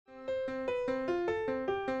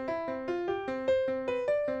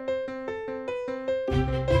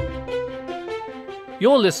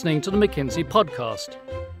You're listening to the McKinsey podcast,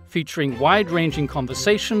 featuring wide-ranging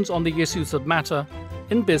conversations on the issues that matter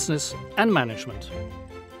in business and management.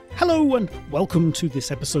 Hello and welcome to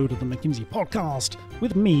this episode of the McKinsey podcast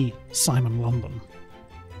with me, Simon London.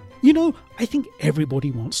 You know, I think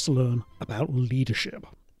everybody wants to learn about leadership,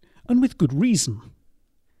 and with good reason.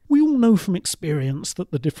 We all know from experience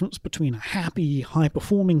that the difference between a happy,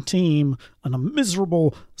 high-performing team and a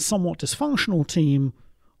miserable, somewhat dysfunctional team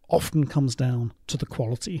often comes down to the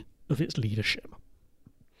quality of its leadership.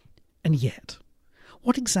 And yet,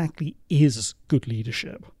 what exactly is good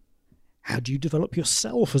leadership? How do you develop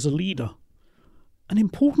yourself as a leader? And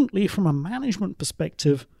importantly, from a management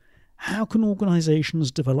perspective, how can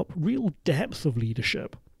organizations develop real depth of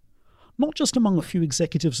leadership? Not just among a few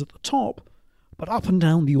executives at the top, but up and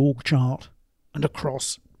down the org chart and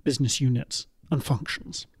across business units and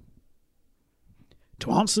functions.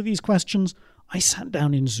 To answer these questions, I sat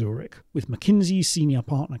down in Zurich with McKinsey senior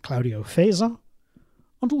partner Claudio Faeser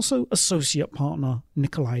and also associate partner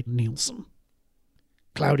Nikolai Nielsen.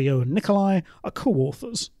 Claudio and Nikolai are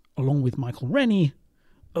co-authors, along with Michael Rennie,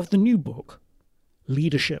 of the new book,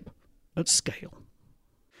 Leadership at Scale.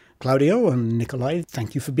 Claudio and Nikolai,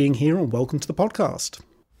 thank you for being here and welcome to the podcast.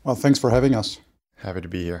 Well, thanks for having us. Happy to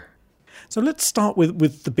be here. So let's start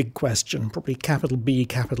with the big question, probably capital B,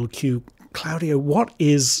 capital Q. Claudio, what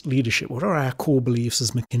is leadership? What are our core beliefs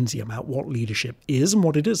as McKinsey about what leadership is and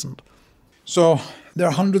what it isn't? So there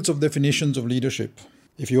are hundreds of definitions of leadership.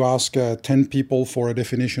 If you ask 10 people for a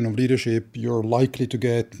definition of leadership, you're likely to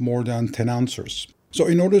get more than 10 answers. So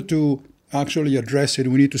in order to actually address it,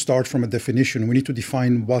 we need to start from a definition. We need to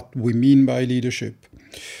define what we mean by leadership.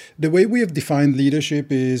 The way we have defined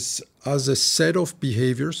leadership is as a set of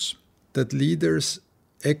behaviors that leaders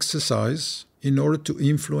exercise in order to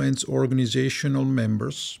influence organizational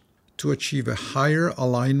members to achieve a higher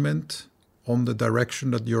alignment on the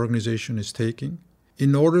direction that the organization is taking,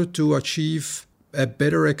 in order to achieve a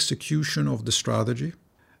better execution of the strategy,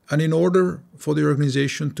 and in order for the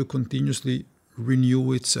organization to continuously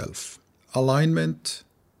renew itself. Alignment,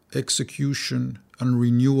 execution, and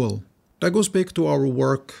renewal. That goes back to our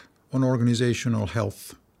work on organizational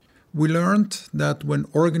health. We learned that when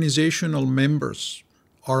organizational members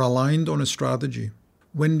are aligned on a strategy,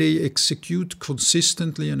 when they execute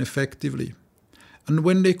consistently and effectively, and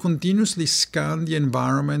when they continuously scan the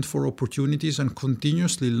environment for opportunities and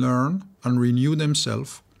continuously learn and renew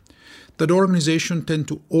themselves, that organizations tend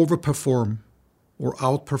to overperform or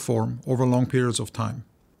outperform over long periods of time.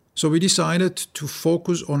 So we decided to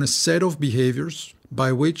focus on a set of behaviors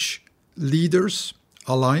by which leaders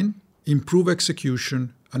align, improve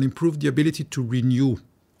execution, and improve the ability to renew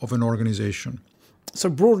of an organization. So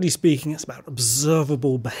broadly speaking, it's about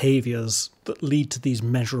observable behaviors that lead to these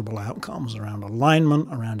measurable outcomes around alignment,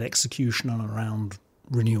 around execution, and around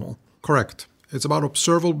renewal. Correct. It's about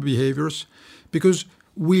observable behaviors because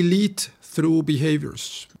we lead through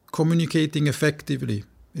behaviors. Communicating effectively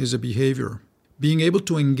is a behavior. Being able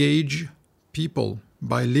to engage people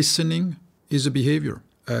by listening is a behavior.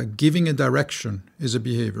 Giving a direction is a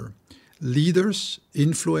behavior. Leaders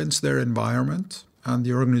influence their environment and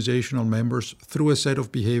the organizational members through a set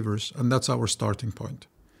of behaviors, and that's our starting point.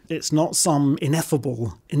 It's not some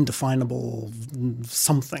ineffable, indefinable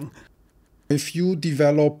something. If you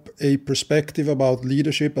develop a perspective about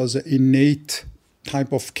leadership as an innate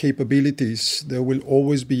type of capabilities, there will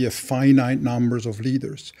always be a finite numbers of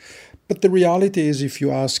leaders. But the reality is, if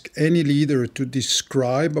you ask any leader to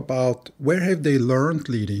describe about where have they learned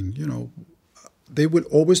leading, they will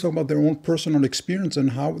always talk about their own personal experience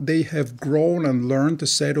and how they have grown and learned a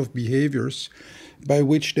set of behaviors by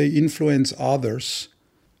which they influence others.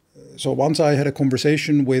 So once I had a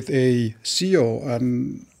conversation with a CEO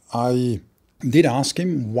and I did ask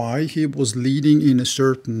him why he was leading in a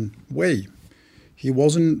certain way. He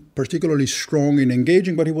wasn't particularly strong in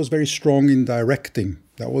engaging, but he was very strong in directing.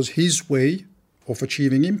 That was his way of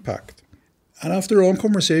achieving impact. And after a long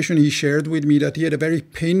conversation, he shared with me that he had a very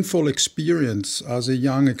painful experience as a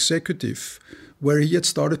young executive where he had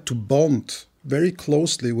started to bond very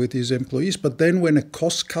closely with his employees. But then when a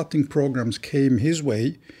cost-cutting programs came his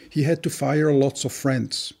way, he had to fire lots of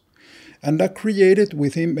friends. And that created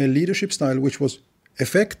with him a leadership style which was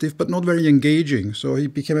effective but not very engaging. So he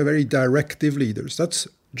became a very directive leader. So that's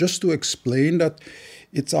just to explain that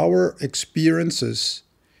it's our experiences,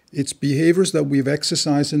 it's behaviors that we've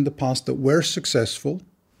exercised in the past that were successful,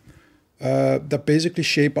 that basically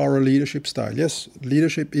shape our leadership style. Yes,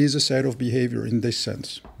 leadership is a set of behavior in this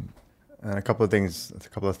sense. And a couple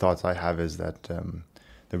of thoughts I have is that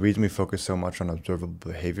the reason we focus so much on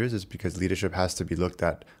observable behaviors is because leadership has to be looked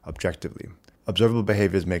at objectively. observable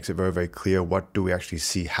behaviors makes it very, very clear what do we actually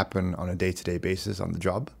see happen on a day-to-day basis on the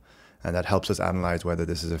job. And that helps us analyze whether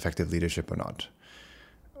this is effective leadership or not.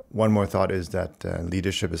 One more thought is that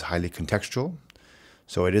leadership is highly contextual.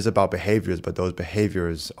 So it is about behaviors, but those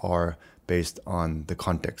behaviors are based on the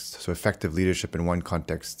context. So effective leadership in one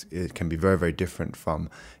context, it can be very, very different from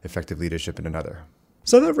effective leadership in another.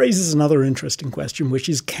 So that raises another interesting question, which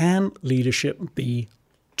is, can leadership be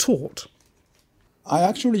taught? I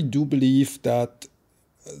actually do believe that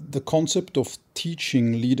the concept of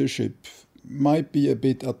teaching leadership might be a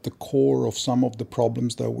bit at the core of some of the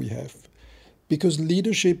problems that we have. Because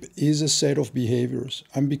leadership is a set of behaviors,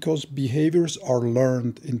 and because behaviors are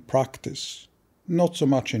learned in practice, not so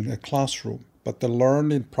much in a classroom, but they're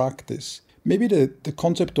learned in practice. Maybe the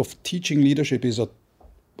concept of teaching leadership is at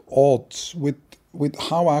odds with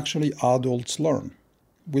how actually adults learn.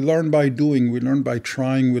 We learn by doing, we learn by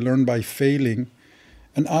trying, we learn by failing.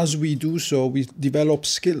 And as we do so, we develop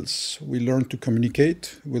skills. We learn to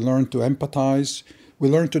communicate, we learn to empathize, we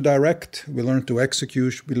learn to direct, we learn to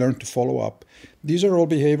execute, we learn to follow up. These are all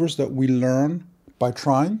behaviors that we learn by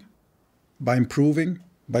trying, by improving,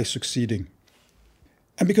 by succeeding.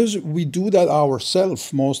 And because we do that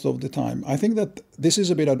ourselves most of the time, I think that this is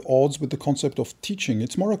a bit at odds with the concept of teaching.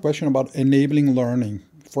 It's more a question about enabling learning.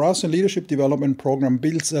 For us, a leadership development program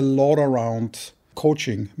builds a lot around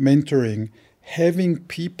coaching, mentoring, having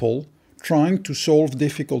people trying to solve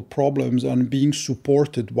difficult problems and being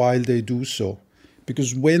supported while they do so.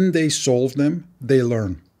 Because when they solve them, they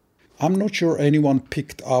learn. I'm not sure anyone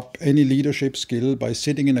picked up any leadership skill by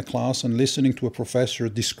sitting in a class and listening to a professor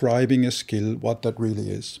describing a skill, what that really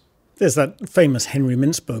is. There's that famous Henry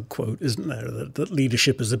Mintzberg quote, isn't there, that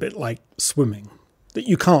leadership is a bit like swimming, that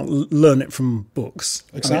you can't learn it from books.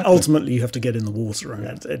 Exactly. I mean, ultimately, you have to get in the water,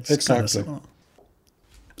 and it's exactly. kind of similar.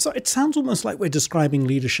 So it sounds almost like we're describing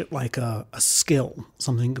leadership like a skill,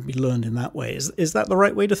 something that can be learned in that way. Is that the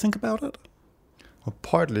right way to think about it? Well,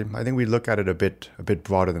 partly. I think we look at it a bit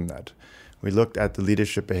broader than that. We looked at the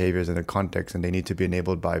leadership behaviors in a context, and they need to be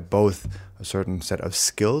enabled by both a certain set of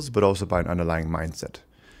skills, but also by an underlying mindset.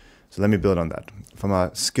 So let me build on that. From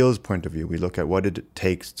a skills point of view, we look at what it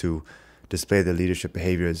takes to display the leadership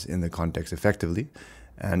behaviors in the context effectively.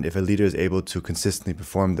 And if a leader is able to consistently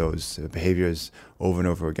perform those behaviors over and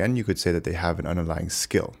over again, you could say that they have an underlying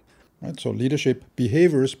skill. Right? So leadership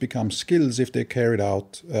behaviors become skills if they're carried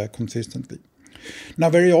out consistently. Now,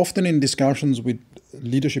 very often in discussions with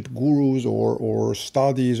leadership gurus or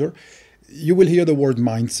studies, you will hear the word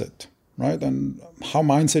mindset, right? And how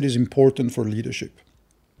mindset is important for leadership.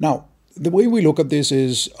 Now, the way we look at this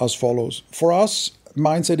is as follows. For us,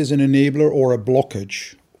 mindset is an enabler or a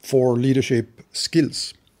blockage for leadership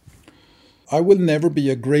skills. I will never be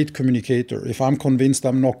a great communicator if I'm convinced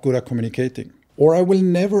I'm not good at communicating. Or I will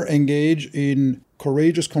never engage in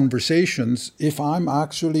courageous conversations if I'm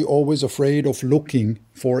actually always afraid of looking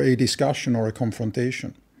for a discussion or a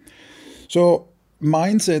confrontation. So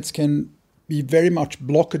mindsets can be very much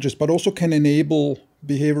blockages, but also can enable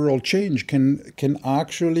behavioral change, can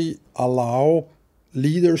actually allow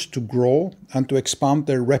leaders to grow and to expand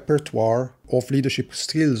their repertoire of leadership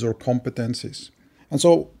skills or competencies. And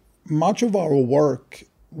so much of our work,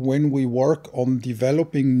 when we work on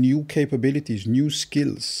developing new capabilities, new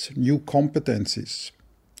skills, new competencies,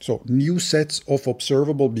 so new sets of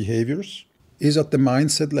observable behaviors, is at the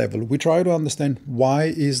mindset level. We try to understand, why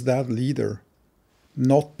is that leader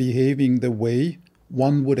not behaving the way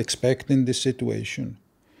one would expect in this situation?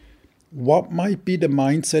 What might be the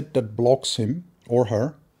mindset that blocks him or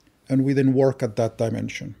her? And we then work at that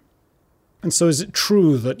dimension. And so is it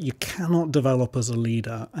true that you cannot develop as a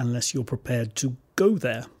leader unless you're prepared to go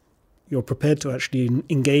there? You're prepared to actually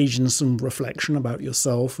engage in some reflection about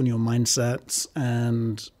yourself and your mindsets,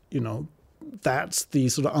 and, that's the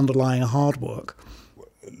sort of underlying hard work.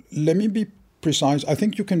 Let me be precise. I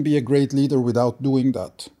think you can be a great leader without doing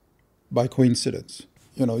that by coincidence.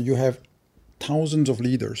 You have thousands of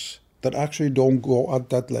leaders that actually don't go at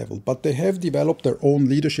that level, but they have developed their own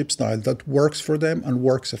leadership style that works for them and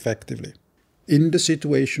works effectively in the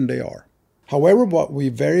situation they are. However, what we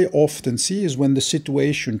very often see is when the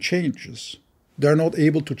situation changes, they're not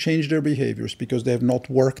able to change their behaviors because they have not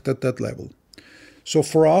worked at that level. So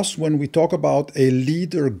for us, when we talk about a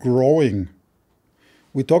leader growing,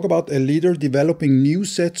 we talk about a leader developing new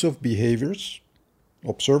sets of behaviors,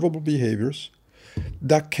 observable behaviors,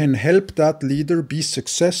 that can help that leader be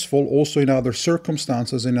successful also in other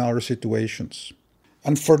circumstances, in other situations.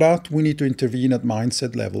 And for that, we need to intervene at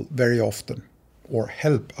mindset level very often, or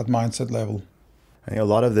help at mindset level. I think a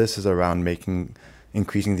lot of this is around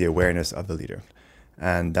increasing the awareness of the leader.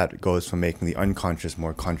 And that goes from making the unconscious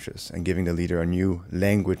more conscious and giving the leader a new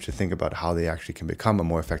language to think about how they actually can become a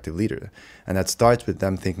more effective leader. And that starts with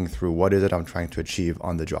them thinking through, what is it I'm trying to achieve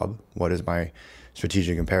on the job? What is my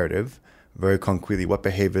strategic imperative? Very concretely, what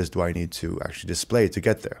behaviors do I need to actually display to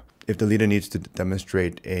get there? If the leader needs to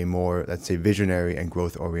demonstrate a more, let's say, visionary and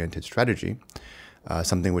growth-oriented strategy,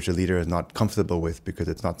 something which a leader is not comfortable with because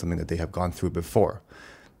it's not something that they have gone through before,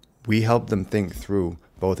 we help them think through,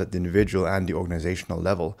 both at the individual and the organizational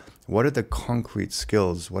level, what are the concrete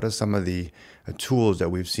skills, what are some of the tools that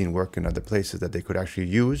we've seen work in other places that they could actually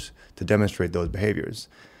use to demonstrate those behaviors?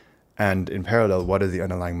 And in parallel, what are the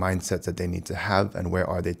underlying mindsets that they need to have and where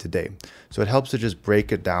are they today? So it helps to just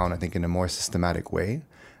break it down, I think, in a more systematic way.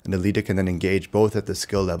 And the leader can then engage both at the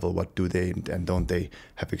skill level, what do they and don't they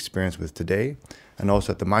have experience with today, and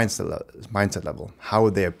also at the mindset level, how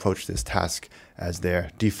would they approach this task as their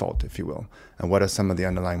default, if you will, and what are some of the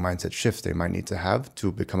underlying mindset shifts they might need to have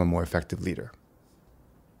to become a more effective leader.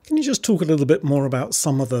 Can you just talk a little bit more about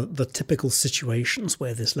some of the typical situations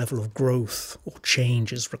where this level of growth or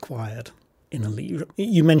change is required in a leader?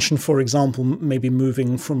 You mentioned, for example, maybe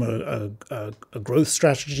moving from a growth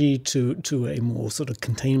strategy to a more sort of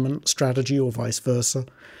containment strategy or vice versa.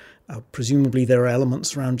 Presumably there are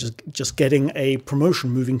elements around just getting a promotion,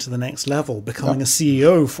 moving to the next level, becoming a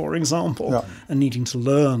CEO, for example, and needing to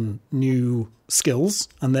learn new skills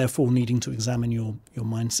and therefore needing to examine your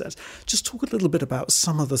mindset. Just talk a little bit about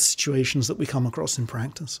some of the situations that we come across in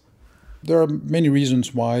practice. There are many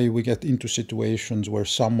reasons why we get into situations where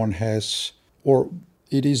someone has, or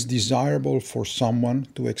it is desirable for someone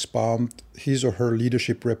to expand his or her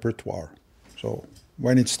leadership repertoire. So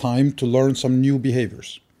when it's time to learn some new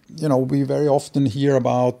behaviors. We very often hear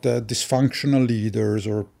about dysfunctional leaders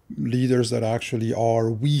or leaders that actually are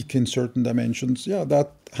weak in certain dimensions. Yeah,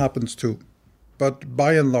 that happens too. But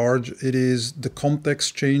by and large, it is the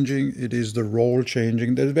context changing, it is the role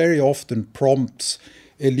changing that very often prompts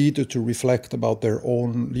a leader to reflect about their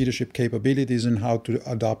own leadership capabilities and how to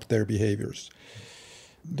adapt their behaviors.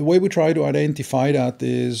 The way we try to identify that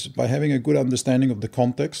is by having a good understanding of the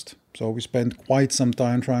context. So we spend quite some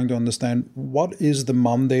time trying to understand what is the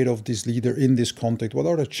mandate of this leader in this context, what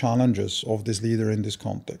are the challenges of this leader in this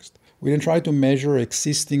context. We then try to measure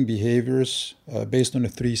existing behaviors based on a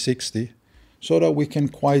 360 so that we can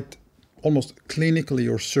quite almost clinically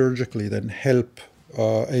or surgically then help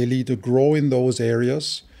a leader grow in those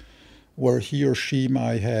areas where he or she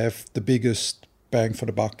might have the biggest bang for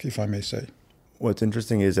the buck, if I may say. What's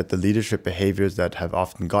interesting is that the leadership behaviors that have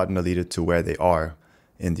often gotten a leader to where they are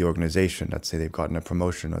in the organization, let's say they've gotten a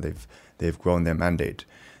promotion or they've grown their mandate,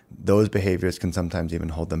 those behaviors can sometimes even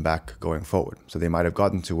hold them back going forward. So they might have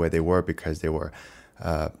gotten to where they were because they were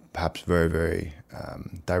perhaps very, very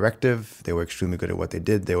directive. They were extremely good at what they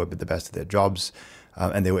did. They were the best at their jobs,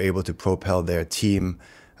 and they were able to propel their team,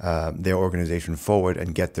 their organization forward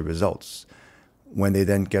and get the results. When they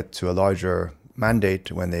then get to a larger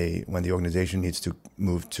mandate, when the organization needs to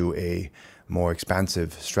move to a more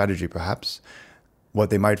expansive strategy, perhaps, what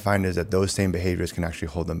they might find is that those same behaviors can actually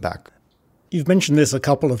hold them back. You've mentioned this a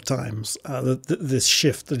couple of times, this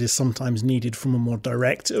shift that is sometimes needed from a more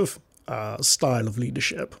directive style of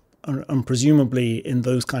leadership. And presumably in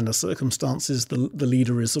those kind of circumstances, the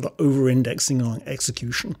leader is sort of over-indexing on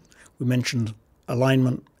execution. We mentioned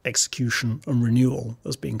alignment, execution, and renewal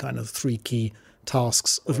as being kind of three key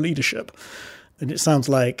tasks of leadership. And it sounds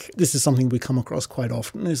like this is something we come across quite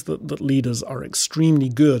often, is that leaders are extremely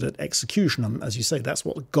good at execution. And as you say, that's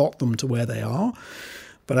what got them to where they are.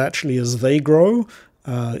 But actually, as they grow,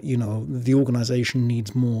 the organization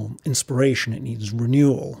needs more inspiration. It needs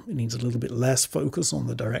renewal. It needs a little bit less focus on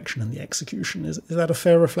the direction and the execution. Is that a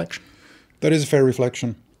fair reflection? That is a fair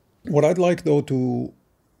reflection. What I'd like, though, to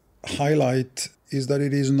highlight is that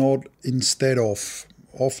it is not instead of.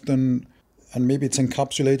 Often, and maybe it's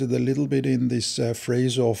encapsulated a little bit in this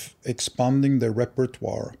phrase of expanding their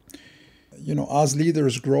repertoire. As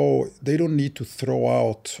leaders grow, they don't need to throw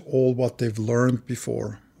out all what they've learned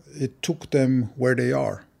before. It took them where they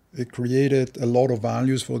are. It created a lot of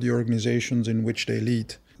values for the organizations in which they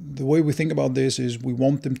lead. The way we think about this is we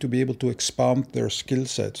want them to be able to expand their skill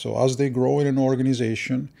set. So as they grow in an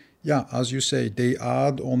organization, as you say, they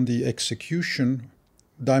add on the execution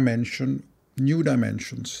dimension new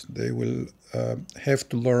dimensions. They will have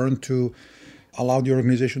to learn to allow the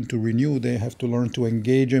organization to renew. They have to learn to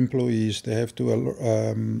engage employees. They have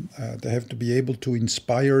to be able to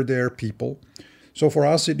inspire their people. So for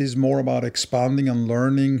us, it is more about expanding and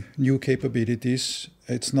learning new capabilities.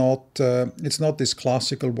 It's not this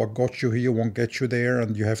classical what got you here won't get you there,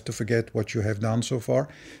 and you have to forget what you have done so far.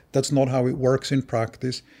 That's not how it works in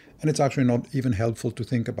practice, and it's actually not even helpful to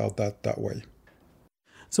think about that way.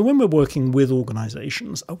 So when we're working with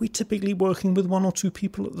organizations, are we typically working with one or two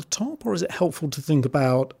people at the top, or is it helpful to think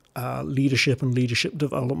about leadership and leadership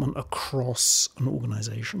development across an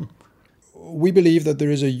organization? We believe that there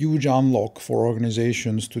is a huge unlock for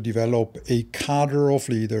organizations to develop a cadre of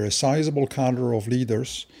leaders, a sizable cadre of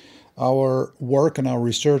leaders. Our work and our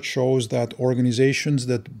research shows that organizations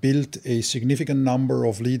that build a significant number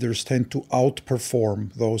of leaders tend to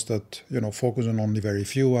outperform those that, focus on only very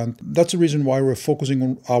few. And that's the reason why we're focusing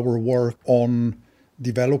on our work on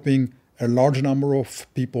developing a large number of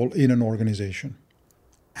people in an organization.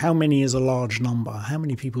 How many is a large number? How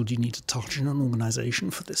many people do you need to touch in an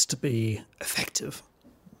organization for this to be effective?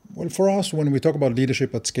 Well, for us, when we talk about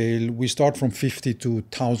leadership at scale, we start from 50 to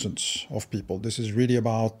thousands of people. This is really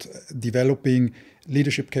about developing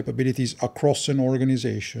leadership capabilities across an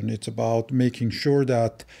organization. It's about making sure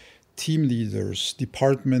that team leaders,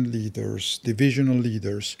 department leaders, divisional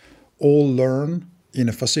leaders all learn in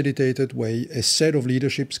a facilitated way a set of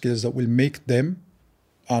leadership skills that will make them,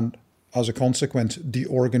 and as a consequence, the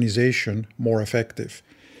organization more effective.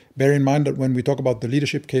 Bear in mind that when we talk about the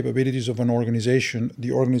leadership capabilities of an organization,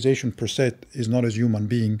 the organization per se is not a human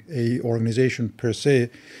being. A organization per se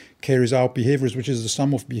carries out behaviors, which is the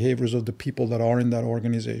sum of behaviors of the people that are in that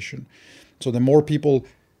organization. So the more people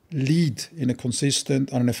lead in a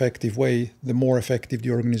consistent and an effective way, the more effective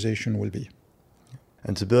the organization will be.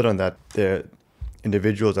 And to build on that, the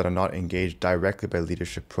individuals that are not engaged directly by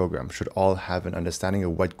leadership programs should all have an understanding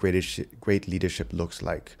of what great leadership looks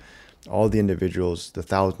like. All the individuals, the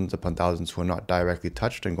thousands upon thousands who are not directly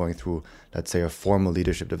touched and going through, let's say, a formal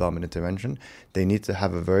leadership development intervention, they need to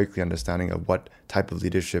have a very clear understanding of what type of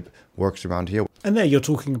leadership works around here. And there you're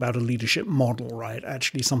talking about a leadership model, right?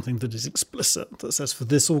 Actually something that is explicit, that says for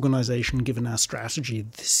this organization, given our strategy,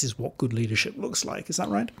 this is what good leadership looks like. Is that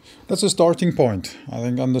right? That's a starting point. I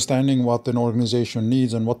think understanding what an organization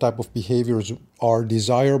needs and what type of behaviors are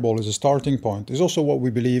desirable is a starting point. It's also what we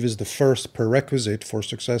believe is the first prerequisite for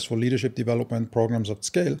successful leadership development programs at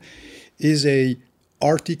scale, is a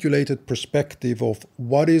articulated perspective of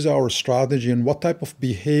what is our strategy and what type of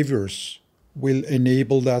behaviors will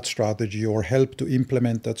enable that strategy or help to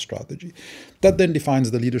implement that strategy. That then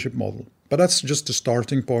defines the leadership model. But that's just a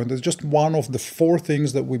starting point. It's just one of the 4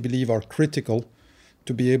 things that we believe are critical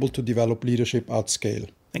to be able to develop leadership at scale.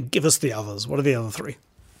 And give us the others. What are the other 3?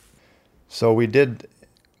 So we did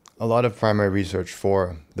a lot of primary research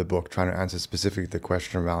for the book, trying to answer specifically the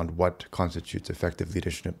question around what constitutes effective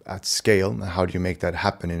leadership at scale and how do you make that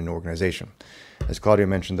happen in an organization. As Claudio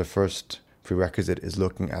mentioned, the first prerequisite is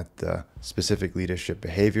looking at the specific leadership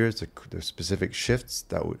behaviors, the specific shifts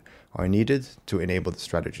that are needed to enable the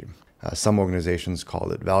strategy. Some organizations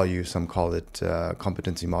call it value, some call it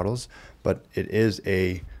competency models, but it is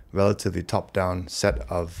a relatively top-down set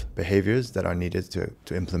of behaviors that are needed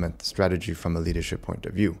to implement the strategy from a leadership point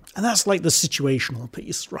of view. And that's like the situational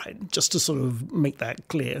piece, right? Just to sort of make that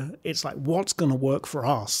clear, it's like what's going to work for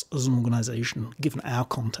us as an organization, given our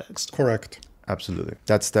context. Correct. Absolutely.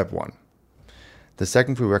 That's step 1. The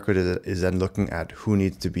second prerequisite is then looking at who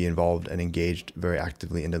needs to be involved and engaged very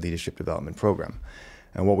actively in the leadership development program.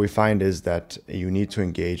 And what we find is that you need to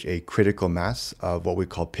engage a critical mass of what we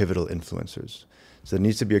call pivotal influencers. So there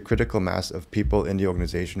needs to be a critical mass of people in the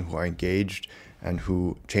organization who are engaged and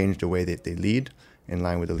who change the way that they lead in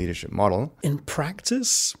line with the leadership model. In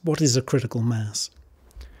practice, what is a critical mass?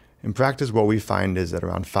 In practice, what we find is that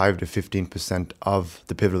around 5 to 15% of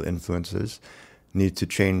the pivotal influencers need to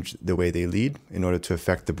change the way they lead in order to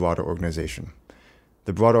affect the broader organization.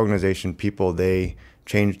 The broader organization, people, they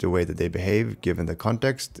change the way that they behave given the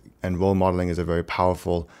context, and role modeling is a very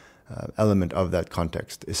powerful element of that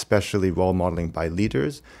context, especially role modeling by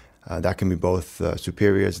leaders. That can be both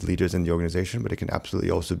superiors, leaders in the organization, but it can absolutely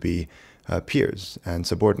also be peers and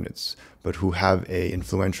subordinates, but who have an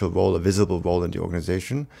influential role, a visible role in the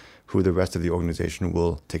organization, who the rest of the organization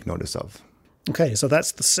will take notice of. Okay, so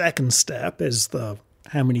that's the second step, is the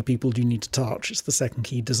how many people do you need to touch? It's the second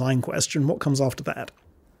key design question. What comes after that?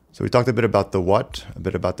 So we talked a bit about the what, a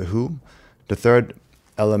bit about the who. The third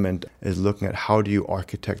element is looking at how do you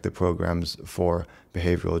architect the programs for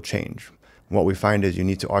behavioral change. What we find is you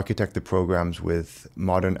need to architect the programs with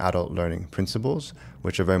modern adult learning principles,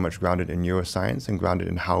 which are very much grounded in neuroscience and grounded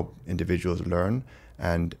in how individuals learn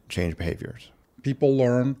and change behaviors. People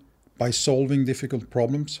learn by solving difficult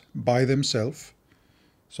problems by themselves.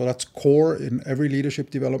 So that's core in every leadership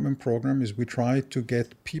development program, is we try to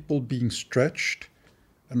get people being stretched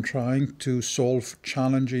and trying to solve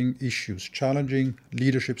challenging issues, challenging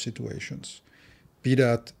leadership situations. Be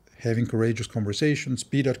that having courageous conversations,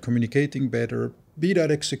 be that communicating better, be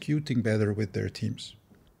that executing better with their teams.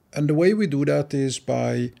 And the way we do that is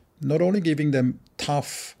by not only giving them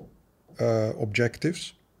tough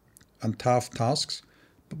objectives and tough tasks,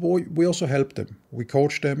 but we also help them. We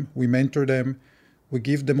coach them, we mentor them, we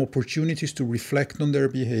give them opportunities to reflect on their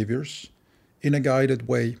behaviors in a guided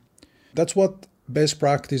way. That's what best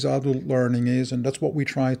practice adult learning is, and that's what we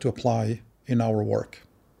try to apply in our work.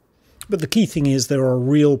 But the key thing is there are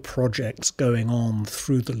real projects going on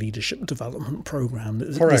through the leadership development program.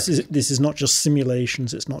 Correct. This is not just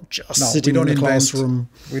simulations. It's not just sitting in the classroom.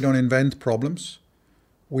 We don't invent problems.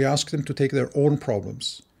 We ask them to take their own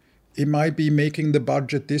problems. It might be making the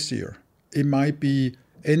budget this year. It might be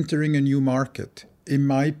entering a new market. It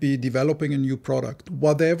might be developing a new product.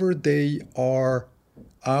 Whatever they are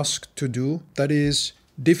asked to do that is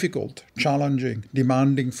difficult, challenging,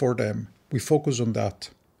 demanding for them, we focus on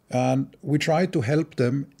that. And we try to help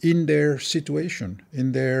them in their situation,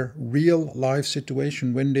 in their real life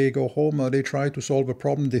situation. When they go home, they try to solve a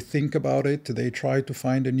problem, they think about it, they try to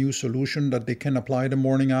find a new solution that they can apply the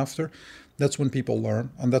morning after. That's when people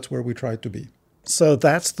learn, and that's where we try to be. So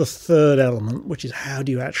that's the third element, which is how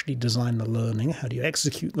do you actually design the learning? How do you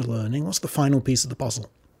execute the learning? What's the final piece of the puzzle?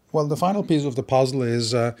 Well, the final piece of the puzzle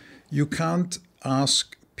is you can't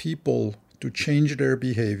ask people to change their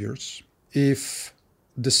behaviors if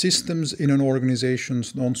the systems in an organization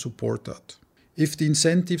don't support that. If the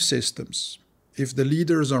incentive systems, if the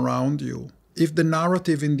leaders around you, if the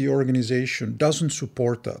narrative in the organization doesn't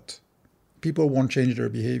support that, people won't change their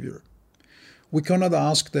behavior. We cannot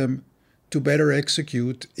ask them to better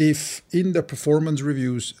execute if in the performance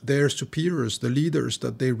reviews, their superiors, the leaders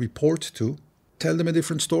that they report to, tell them a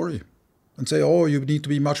different story and say, oh, you need to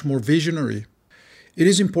be much more visionary. It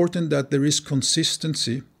is important that there is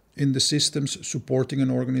consistency in the systems supporting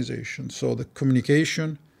an organization. So the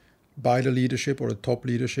communication by the leadership or the top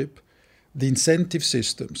leadership, the incentive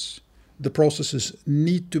systems, the processes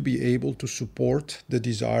need to be able to support the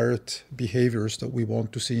desired behaviors that we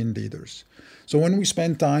want to see in leaders. So when we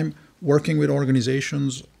spend time working with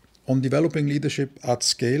organizations on developing leadership at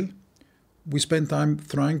scale, we spend time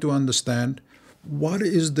trying to understand what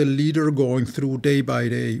is the leader going through day by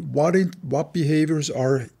day? What behaviors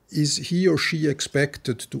is he or she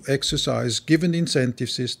expected to exercise given the incentive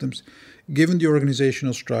systems, given the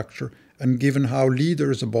organizational structure, and given how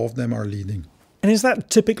leaders above them are leading? And is that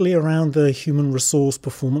typically around the human resource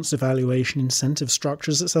performance evaluation incentive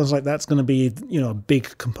structures? It sounds like that's going to be, a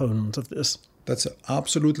big component of this. That's an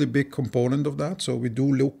absolutely big component of that. So we do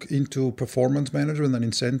look into performance management and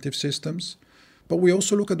incentive systems. But we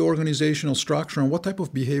also look at the organizational structure and what type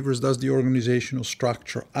of behaviors does the organizational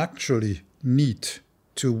structure actually need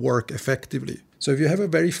to work effectively. So if you have a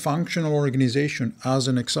very functional organization, as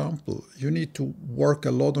an example, you need to work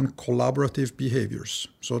a lot on collaborative behaviors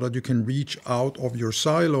so that you can reach out of your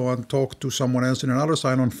silo and talk to someone else in another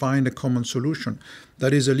silo and find a common solution.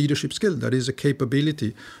 That is a leadership skill. That is a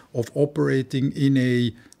capability of operating in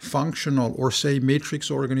a functional or, say, matrix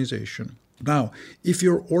organization. Now, if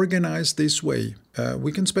you're organized this way,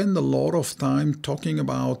 we can spend a lot of time talking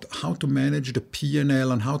about how to manage the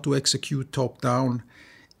P&L and how to execute top-down.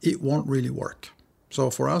 It won't really work. So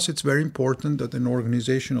for us, it's very important that an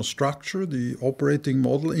organizational structure, the operating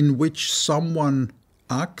model in which someone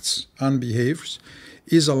acts and behaves,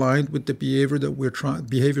 is aligned with the behaviors that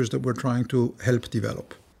we're trying to help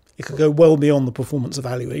develop. It could go well beyond the performance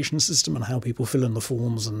evaluation system and how people fill in the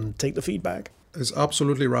forms and take the feedback. It's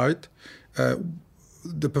absolutely right.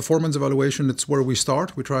 The performance evaluation, it's where we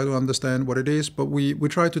start. We try to understand what it is, but we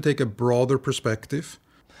try to take a broader perspective.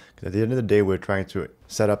 At the end of the day, we're trying to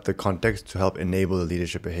set up the context to help enable the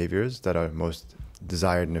leadership behaviors that are most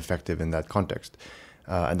desired and effective in that context.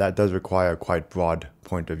 And that does require a quite broad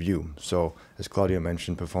point of view. So as Claudia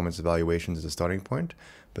mentioned, performance evaluations is a starting point.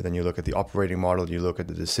 But then you look at the operating model, you look at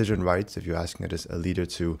the decision rights. If you're asking a leader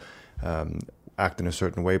to act in a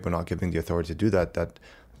certain way but not giving the authority to do that, that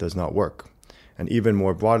does not work. And even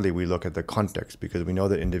more broadly, we look at the context because we know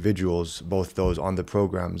that individuals, both those on the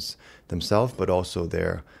programs themselves, but also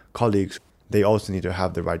their colleagues, they also need to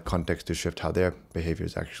have the right context to shift how their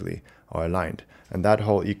behaviors actually are aligned. And that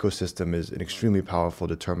whole ecosystem is an extremely powerful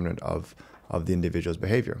determinant of the individual's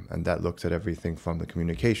behavior. And that looks at everything from the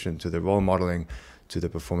communication to the role modeling to the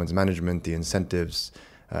performance management, the incentives,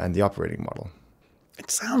 and the operating model. It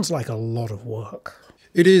sounds like a lot of work.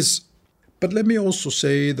 It is. But let me also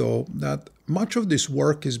say, though, that much of this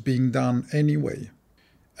work is being done anyway.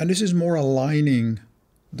 And this is more aligning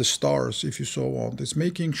the stars, if you so want. It's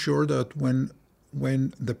making sure that when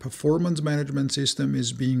the performance management system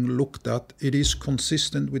is being looked at, it is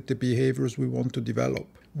consistent with the behaviors we want to develop.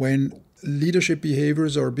 When leadership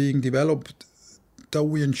behaviors are being developed, that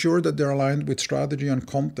we ensure that they're aligned with strategy and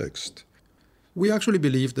context. We actually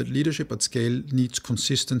believe that leadership at scale needs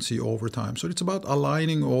consistency over time. So it's about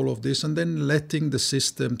aligning all of this and then letting the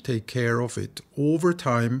system take care of it. Over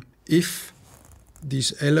time, if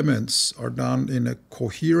these elements are done in a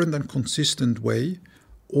coherent and consistent way,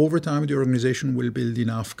 over time the organization will build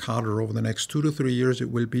enough cadre. Over the next 2 to 3 years,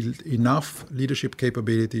 it will build enough leadership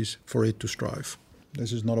capabilities for it to strive.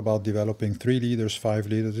 This is not about developing 3 leaders, 5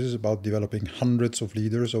 leaders. This is about developing hundreds of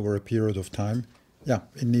leaders over a period of time. Yeah,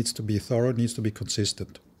 it needs to be thorough, it needs to be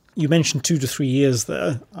consistent. You mentioned 2 to 3 years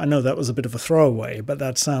there. I know that was a bit of a throwaway, but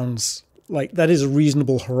that sounds like that is a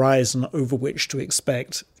reasonable horizon over which to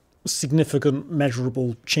expect significant,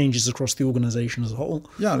 measurable changes across the organization as a whole.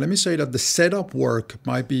 Yeah, let me say that the setup work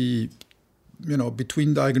might be,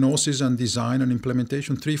 between diagnosis and design and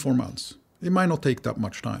implementation, 3-4 months. It might not take that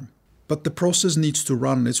much time. But the process needs to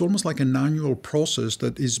run. It's almost like an annual process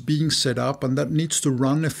that is being set up and that needs to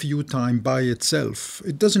run a few times by itself.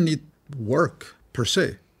 It doesn't need work per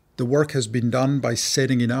se. The work has been done by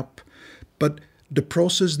setting it up. But the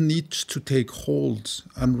process needs to take hold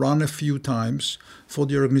and run a few times for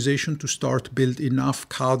the organization to start build enough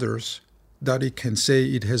cadres that it can say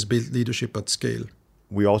it has built leadership at scale.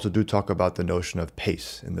 We also do talk about the notion of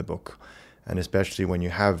pace in the book. And especially when you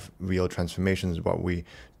have real transformations, what we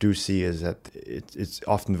do see is that it's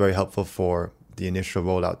often very helpful for the initial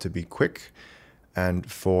rollout to be quick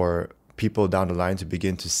and for people down the line to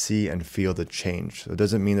begin to see and feel the change. So it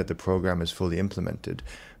doesn't mean that the program is fully implemented.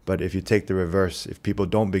 But if you take the reverse, if people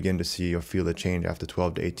don't begin to see or feel the change after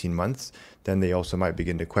 12 to 18 months, then they also might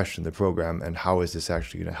begin to question the program and how is this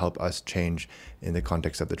actually going to help us change in the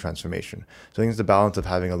context of the transformation. So I think it's the balance of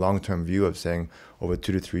having a long-term view of saying over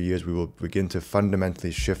 2 to 3 years, we will begin to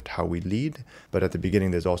fundamentally shift how we lead. But at the beginning,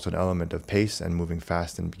 there's also an element of pace and moving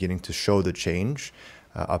fast and beginning to show the change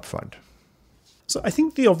up front. So I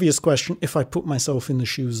think the obvious question, if I put myself in the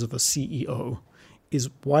shoes of a CEO, is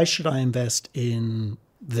why should I invest in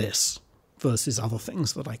this versus other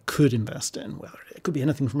things that I could invest in, whether it could be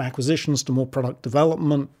anything from acquisitions to more product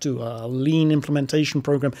development to a lean implementation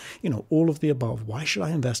program, all of the above. Why should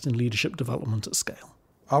I invest in leadership development at scale?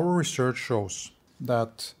 Our research shows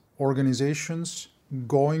that organizations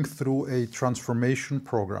going through a transformation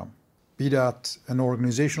program, be that an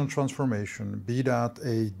organizational transformation, be that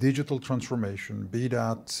a digital transformation, be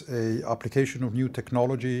that an application of new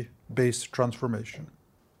technology-based transformation,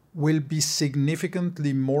 will be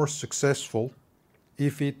significantly more successful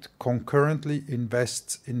if it concurrently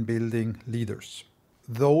invests in building leaders.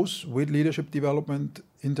 Those with leadership development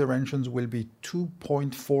interventions will be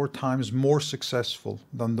 2.4 times more successful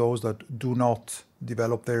than those that do not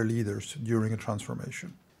develop their leaders during a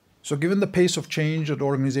transformation. So given the pace of change that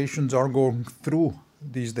organizations are going through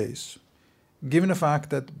these days, given the fact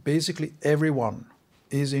that basically everyone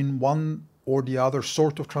is in one or the other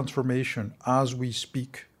sort of transformation as we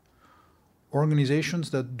speak,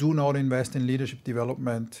 organizations that do not invest in leadership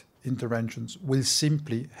development interventions will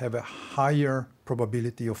simply have a higher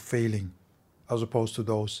probability of failing as opposed to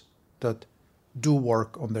those that do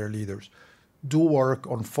work on their leaders, do work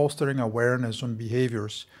on fostering awareness on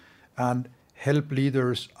behaviors and help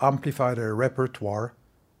leaders amplify their repertoire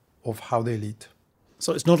of how they lead.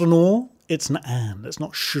 So it's not an or, it's an and. It's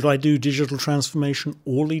not should I do digital transformation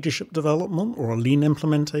or leadership development or a lean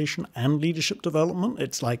implementation and leadership development.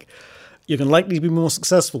 It's like you can likely be more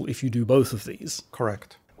successful if you do both of these.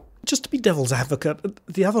 Correct. Just to be devil's advocate,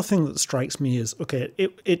 the other thing that strikes me is, okay,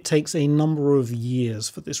 it takes a number of years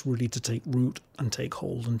for this really to take root and take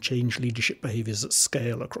hold and change leadership behaviors at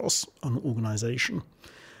scale across an organization.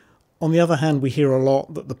 On the other hand, we hear a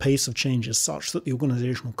lot that the pace of change is such that the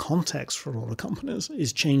organizational context for a lot of companies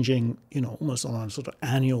is changing, almost on a sort of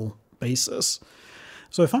annual basis.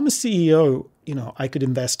 So if I'm a CEO, I could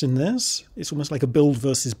invest in this. It's almost like a build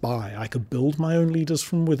versus buy. I could build my own leaders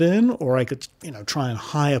from within, or I could, try and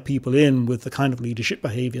hire people in with the kind of leadership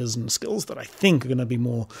behaviors and skills that I think are going to be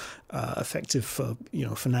more effective for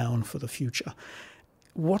now and for the future.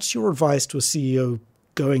 What's your advice to a CEO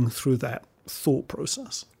going through that thought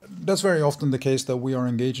process? That's very often the case that we are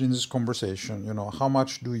engaged in this conversation. How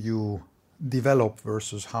much do you develop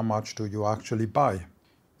versus how much do you actually buy?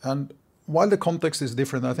 And while the context is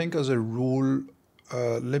different, I think as a rule,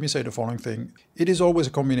 let me say the following thing. It is always a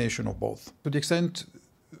combination of both. To the extent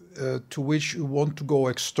to which you want to go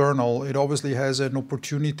external, it obviously has an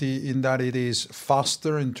opportunity in that it is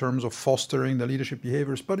faster in terms of fostering the leadership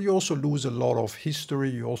behaviors, but you also lose a lot of history,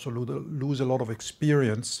 you also lose a lot of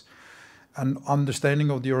experience and understanding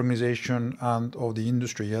of the organization and of the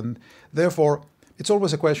industry. And therefore, it's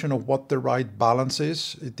always a question of what the right balance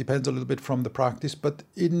is. It depends a little bit from the practice, but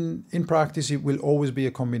in practice, it will always be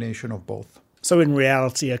a combination of both. So in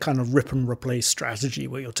reality, a kind of rip and replace strategy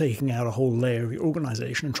where you're taking out a whole layer of your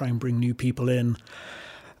organization and trying to bring new people in.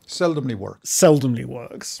 Seldomly works. Seldomly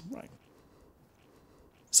works, right.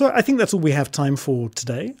 So I think that's all we have time for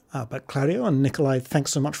today. But Claudio and Nikolai,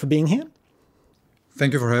 thanks so much for being here.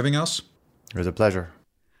 Thank you for having us. It was a pleasure.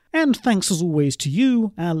 And thanks as always to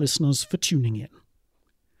you, our listeners, for tuning in.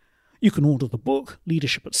 You can order the book,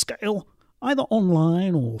 Leadership at Scale, either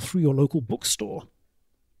online or through your local bookstore.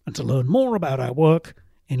 And to learn more about our work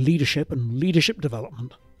in leadership and leadership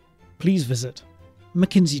development, please visit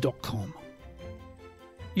mckinsey.com.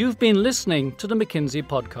 You've been listening to the McKinsey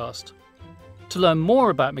podcast. To learn more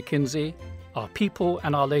about McKinsey, our people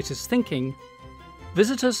and our latest thinking,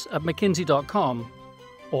 visit us at mckinsey.com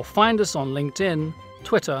or find us on LinkedIn,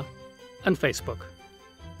 Twitter, and Facebook.